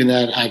believe in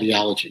that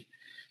ideology.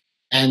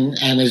 And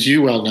as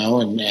you well know,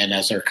 and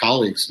as our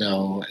colleagues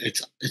know,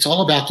 it's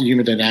all about the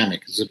human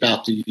dynamic. It's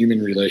about the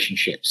human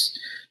relationships.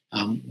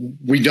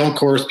 We don't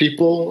coerce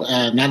people,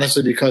 not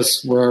necessarily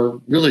because we're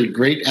really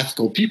great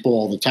ethical people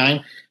all the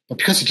time, but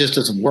because it just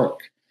doesn't work.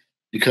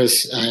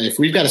 Because if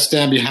we've got to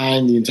stand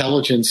behind the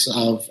intelligence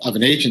of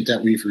an agent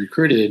that we've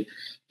recruited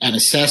and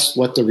assess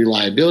what the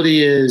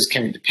reliability is,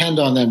 can we depend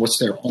on them, what's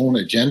their own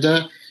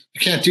agenda,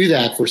 you can't do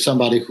that for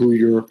somebody who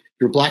you're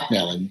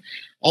blackmailing.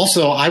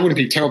 Also, I wouldn't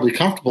be terribly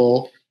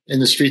comfortable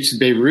in the streets of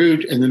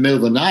Beirut in the middle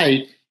of the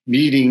night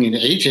meeting an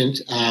agent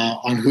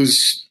on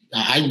whose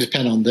I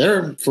depend on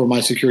their for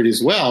my security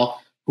as well,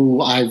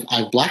 who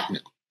I've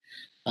blackmailed.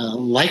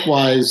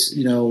 Likewise,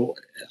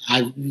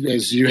 I,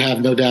 as you have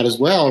no doubt as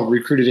well,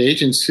 recruited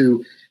agents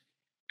who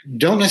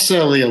don't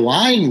necessarily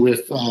align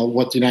with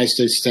what the United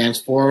States stands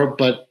for,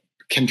 but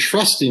can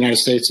trust the United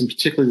States and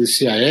particularly the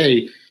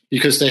CIA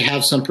because they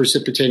have some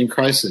precipitating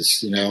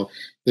crisis.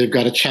 They've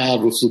got a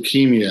child with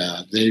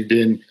leukemia.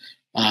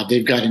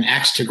 They've got an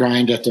axe to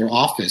grind at their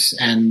office,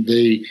 and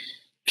they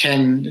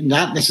can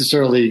not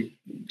necessarily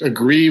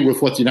agree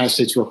with what the United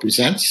States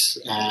represents,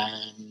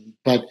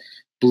 but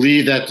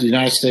believe that the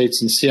United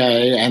States and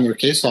CIA and their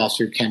case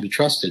officer can be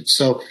trusted.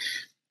 So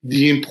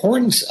the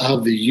importance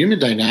of the human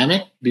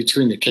dynamic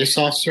between the case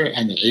officer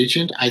and the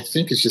agent, I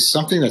think, is just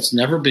something that's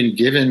never been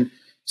given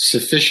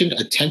sufficient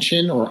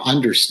attention or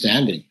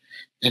understanding,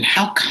 and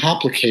how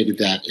complicated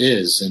that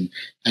is,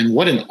 and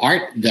what an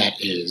art that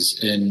is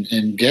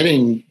in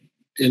getting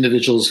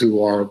individuals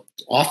who are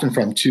often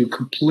from two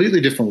completely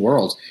different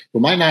worlds, who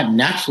might not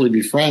naturally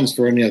be friends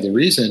for any other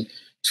reason,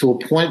 to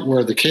a point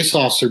where the case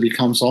officer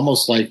becomes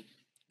almost like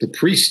the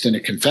priest in a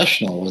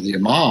confessional, or the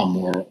imam,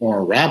 or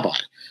a rabbi,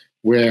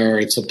 where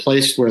it's a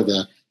place where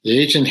the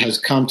agent has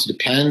come to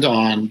depend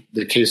on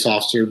the case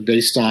officer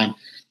based on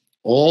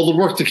all the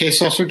work the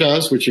case officer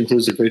does, which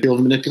includes a great deal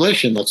of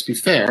manipulation, let's be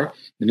fair,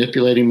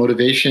 manipulating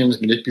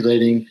motivations,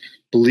 manipulating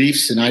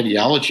beliefs and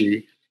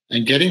ideology,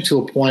 and getting to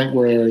a point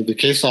where the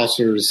case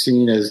officer is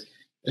seen as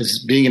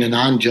being in a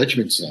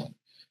non-judgment zone,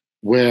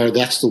 where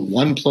that's the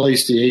one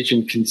place the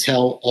agent can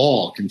tell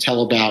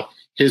about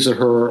his or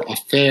her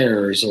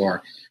affairs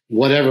or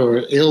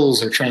whatever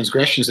ills or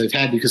transgressions they've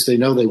had, because they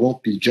know they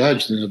won't be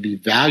judged and they'll be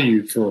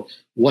valued for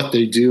what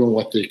they do and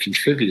what they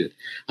contribute.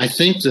 I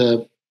think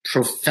the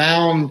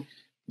profound,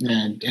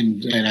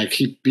 and I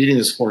keep beating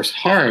this horse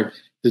hard,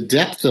 the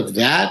depth of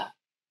that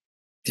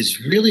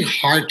is really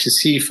hard to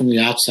see from the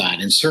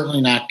outside, and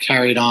certainly not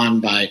carried on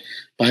by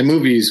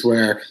movies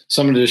where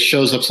someone just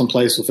shows up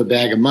someplace with a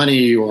bag of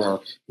money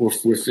or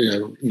with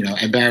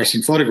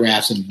embarrassing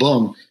photographs, and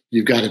boom,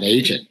 you've got an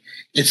agent.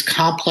 It's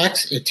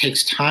complex, it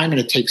takes time, and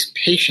it takes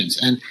patience.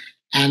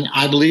 And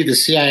I believe the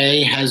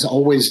CIA has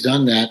always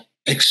done that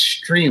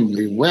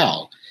extremely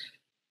well.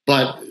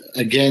 But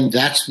again,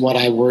 that's what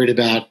I worried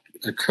about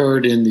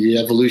occurred in the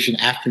evolution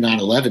after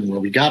 9/11, where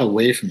we got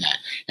away from that.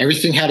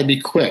 Everything had to be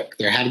quick.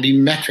 There had to be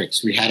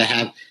metrics. We had to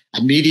have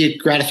immediate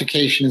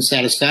gratification and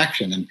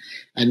satisfaction.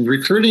 And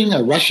recruiting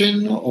a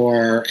Russian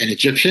or an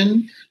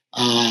Egyptian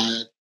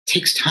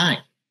takes time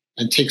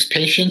and takes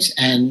patience,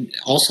 and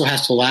also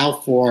has to allow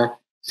for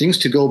things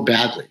to go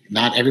badly.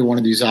 Not every one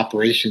of these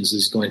operations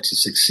is going to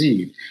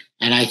succeed.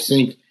 And I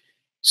think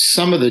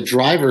some of the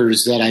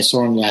drivers that I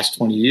saw in the last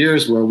 20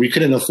 years where we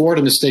couldn't afford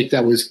a mistake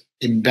that was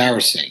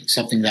embarrassing,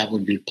 something that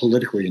would be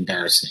politically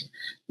embarrassing,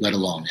 let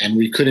alone. And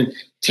we couldn't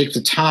take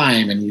the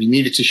time, and we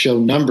needed to show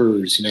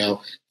numbers,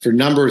 for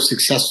number of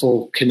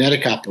successful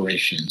kinetic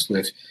operations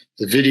with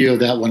the video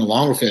that went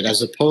along with it,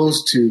 as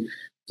opposed to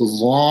the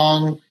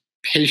long,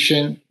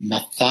 patient,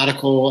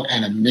 methodical,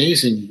 and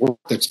amazing work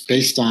that's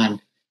based on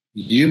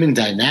human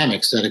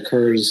dynamics that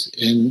occurs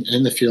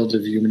in the field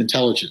of human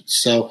intelligence.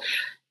 So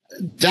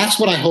that's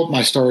what I hope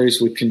my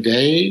stories would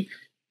convey,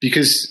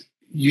 because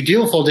you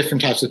deal with all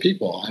different types of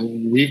people.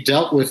 We've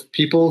dealt with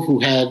people who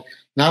had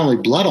not only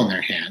blood on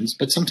their hands,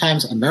 but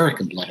sometimes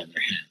American blood on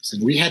their hands.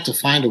 And we had to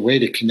find a way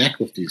to connect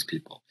with these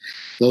people.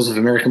 Those with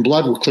American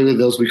blood were clearly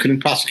those we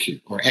couldn't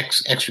prosecute or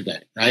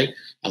extradite, right?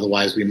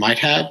 Otherwise we might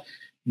have.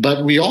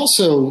 But we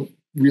also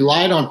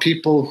relied on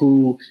people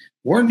who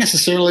weren't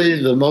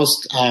necessarily the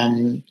most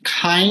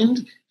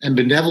kind and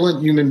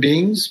benevolent human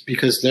beings,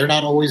 because they're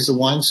not always the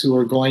ones who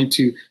are going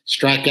to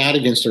strike out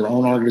against their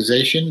own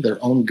organization,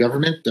 their own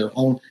government, their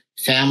own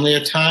family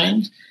at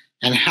times.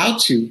 And how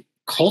to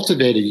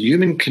cultivate a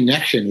human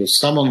connection with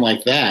someone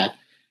like that,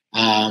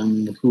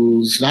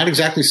 who's not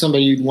exactly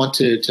somebody you'd want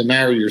to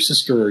marry your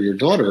sister or your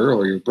daughter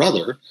or your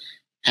brother,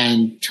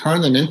 and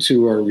turn them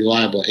into a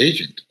reliable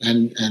agent,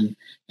 and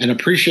an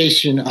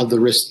appreciation of the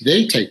risk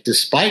they take,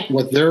 despite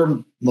what their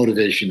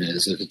motivation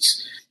is. If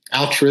it's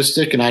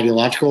altruistic and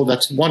ideological,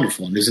 that's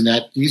wonderful, and isn't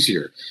that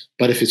easier?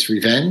 But if it's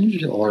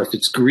revenge or if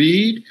it's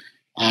greed,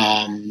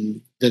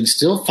 then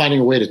still finding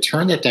a way to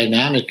turn that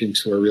dynamic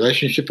into a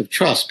relationship of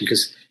trust,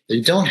 because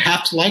they don't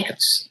have to like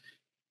us.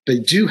 They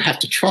do have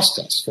to trust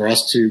us for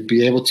us to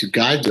be able to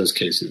guide those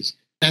cases.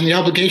 And the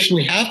obligation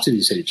we have to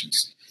these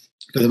agents.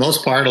 For the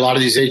most part, a lot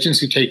of these agents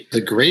who take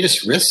the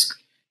greatest risk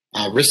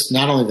risk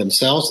not only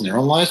themselves and their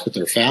own lives, but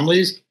their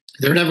families.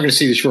 They're never going to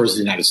see the shores of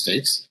the United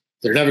States.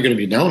 They're never going to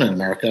be known in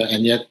America,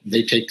 and yet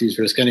they take these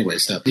risks anyway.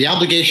 So the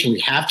obligation we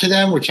have to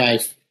them, which I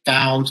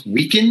found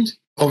weakened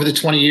over the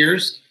 20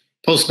 years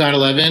post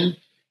 9/11,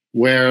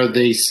 where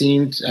they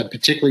seemed,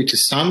 particularly to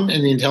some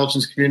in the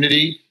intelligence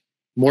community,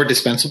 more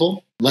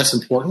dispensable, less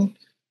important.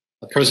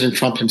 President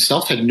Trump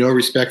himself had no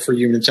respect for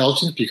human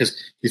intelligence because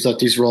he thought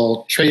these were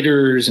all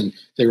traitors and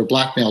they were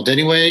blackmailed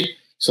anyway.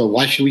 So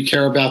why should we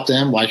care about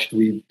them? Why should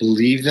we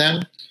believe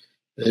them?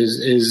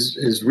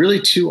 Is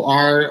really to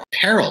our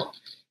peril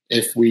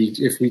if we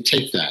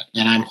take that.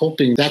 And I'm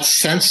hoping that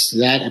sense,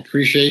 that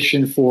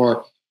appreciation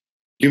for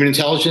human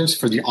intelligence,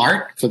 for the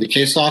art, for the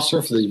case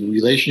officer, for the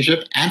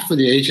relationship, and for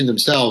the agent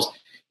themselves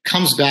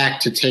comes back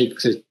to take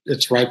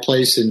its right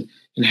place in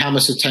how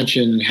much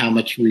attention and how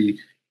much we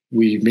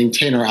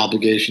maintain our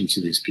obligation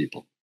to these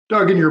people.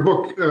 Doug, in your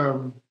book,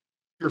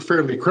 you're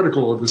fairly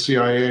critical of the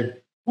CIA.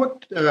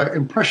 What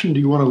impression do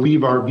you want to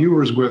leave our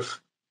viewers with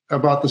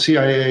about the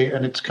CIA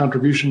and its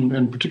contribution,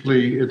 and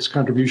particularly its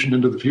contribution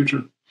into the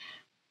future?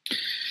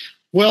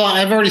 Well,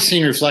 I've already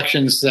seen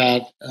reflections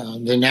that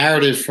the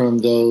narrative from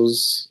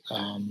those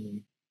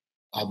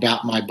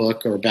about my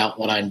book or about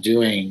what I'm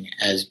doing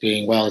as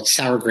being, well, it's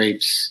sour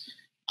grapes.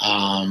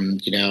 He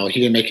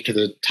didn't make it to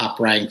the top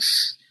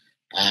ranks.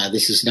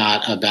 This is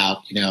not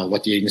about,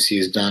 what the agency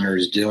has done or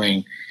is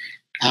doing.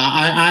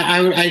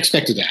 I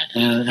expected that,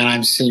 and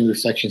I'm seeing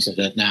reflections of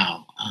that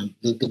now.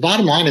 The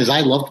bottom line is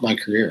I loved my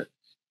career.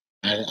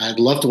 I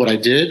loved what I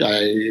did,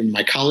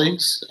 my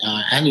colleagues,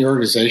 and the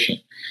organization.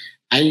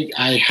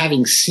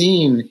 Having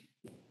seen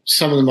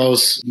some of the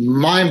most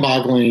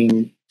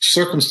mind-boggling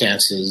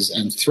circumstances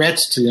and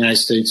threats to the United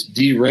States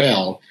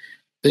derail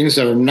things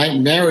that are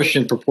nightmarish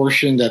in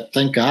proportion that,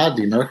 thank God,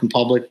 the American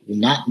public will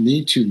not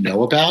need to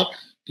know about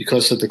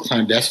because of the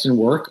clandestine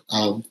work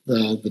of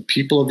the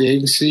people of the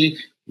agency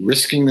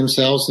risking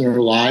themselves and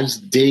their lives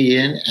day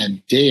in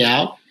and day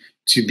out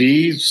to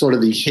be sort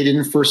of the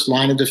hidden first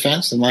line of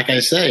defense. And like I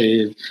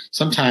say,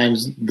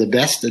 sometimes the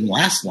best and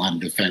last line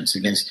of defense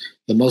against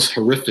the most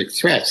horrific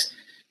threats.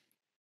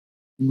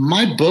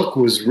 My book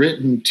was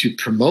written to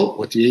promote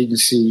what the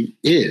agency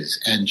is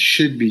and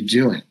should be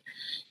doing.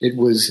 It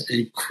was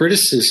a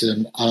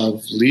criticism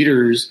of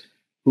leaders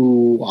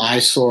who I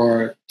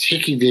saw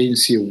taking the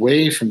agency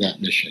away from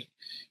that mission,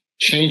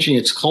 changing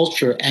its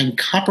culture and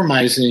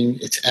compromising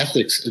its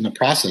ethics in the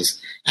process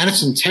and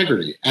its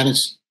integrity and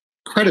its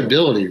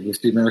credibility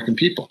with the American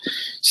people.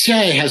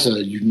 CIA has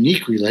a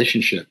unique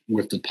relationship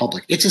with the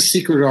public. It's a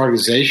secret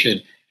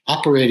organization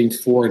operating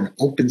for an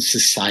open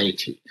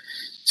society.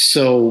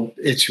 So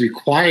it's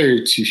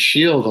required to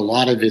shield a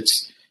lot of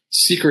its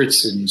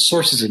secrets and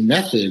sources and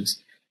methods,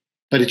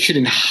 but it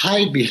shouldn't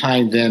hide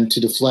behind them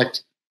to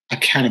deflect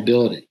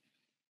accountability.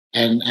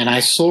 And I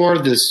saw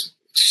this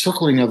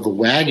circling of the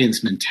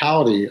wagons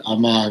mentality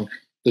among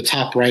the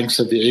top ranks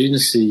of the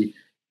agency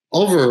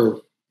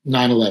over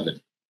 9/11,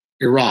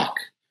 Iraq,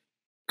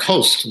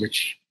 Coast,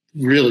 which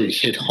really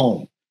hit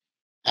home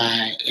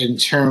in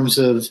terms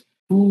of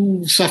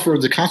who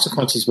suffered the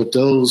consequences with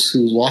those who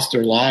lost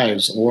their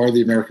lives or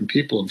the American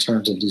people in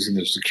terms of losing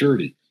their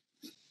security.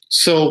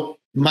 So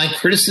my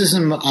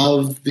criticism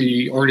of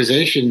the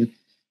organization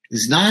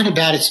is not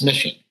about its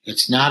mission.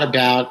 It's not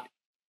about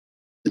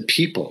the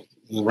people,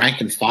 the rank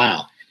and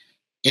file.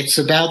 It's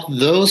about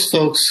those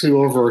folks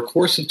who, over a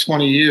course of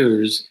 20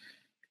 years,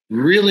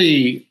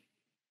 really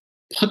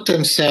put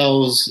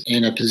themselves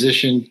in a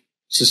position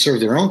to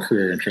serve their own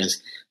career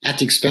interests at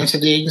the expense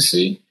of the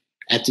agency,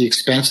 at the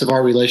expense of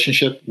our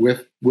relationship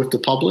with the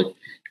public,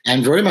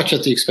 and very much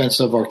at the expense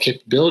of our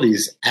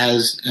capabilities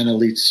as an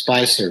elite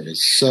spy service.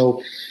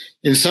 So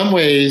in some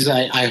ways,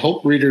 I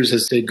hope readers,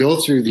 as they go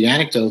through the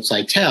anecdotes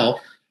I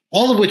tell,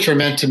 all of which are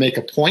meant to make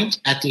a point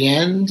at the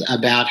end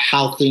about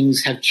how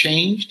things have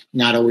changed,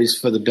 not always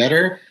for the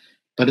better.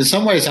 But in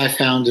some ways, I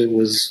found it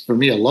was, for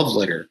me, a love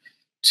letter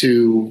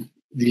to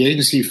the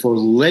agency for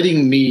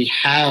letting me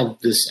have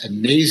this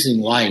amazing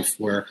life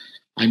where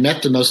I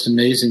met the most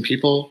amazing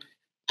people.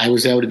 I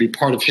was able to be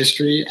part of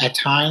history at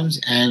times,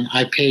 and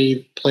I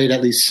played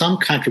at least some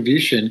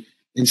contribution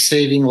in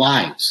saving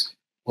lives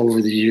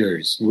over the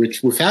years,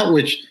 without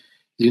which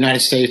the United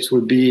States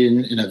would be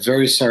in a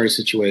very sorry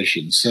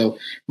situation. So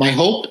my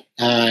hope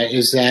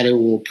is that it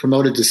will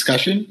promote a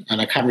discussion and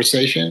a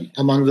conversation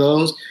among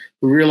those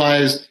who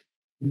realize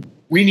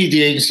we need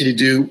the agency to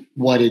do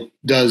what it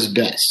does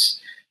best.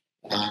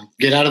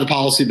 Get out of the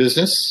policy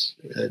business.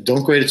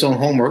 Don't grade its own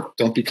homework.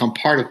 Don't become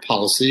part of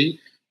policy.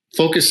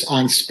 Focus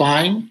on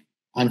spying,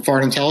 on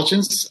foreign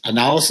intelligence,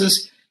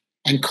 analysis,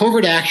 and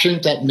covert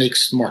action that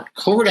makes smart.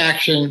 Covert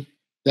action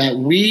that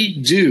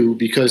we do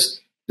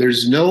because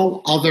there's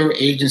no other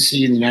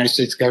agency in the United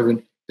States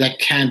government that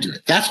can do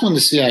it. That's when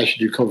the CIA should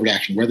do covert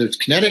action, whether it's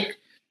kinetic,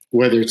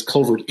 whether it's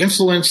covert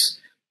influence,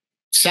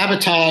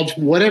 sabotage,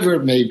 whatever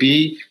it may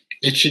be.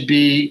 It should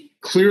be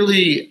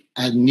clearly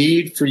a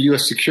need for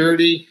U.S.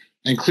 security,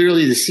 and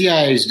clearly the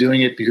CIA is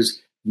doing it because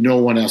no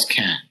one else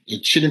can.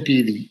 It shouldn't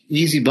be the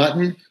easy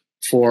button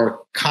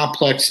for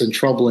complex and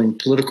troubling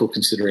political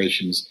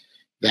considerations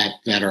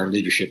that our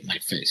leadership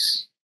might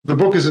face. The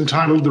book is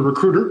entitled The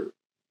Recruiter.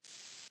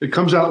 It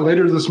comes out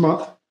later this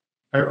month.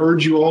 I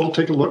urge you all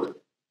to take a look.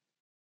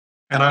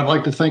 And I'd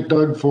like to thank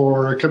Doug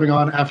for coming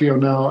on AFIO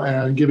Now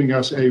and giving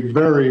us a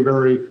very,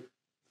 very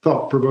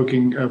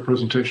thought-provoking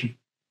presentation.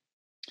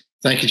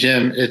 Thank you,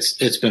 Jim.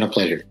 It's been a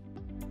pleasure.